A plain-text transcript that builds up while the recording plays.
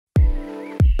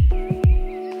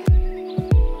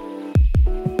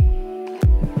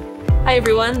Hi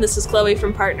everyone, this is Chloe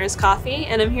from Partners Coffee,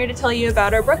 and I'm here to tell you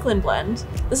about our Brooklyn blend.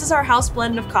 This is our house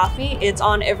blend of coffee. It's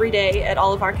on every day at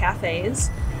all of our cafes,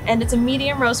 and it's a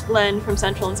medium roast blend from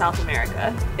Central and South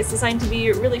America. It's designed to be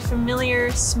really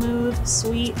familiar, smooth,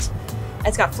 sweet.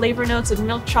 It's got flavor notes of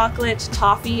milk chocolate,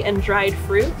 toffee, and dried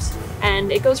fruit,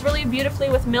 and it goes really beautifully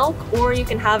with milk, or you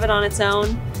can have it on its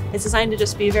own. It's designed to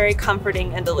just be very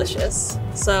comforting and delicious.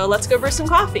 So let's go brew some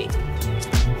coffee.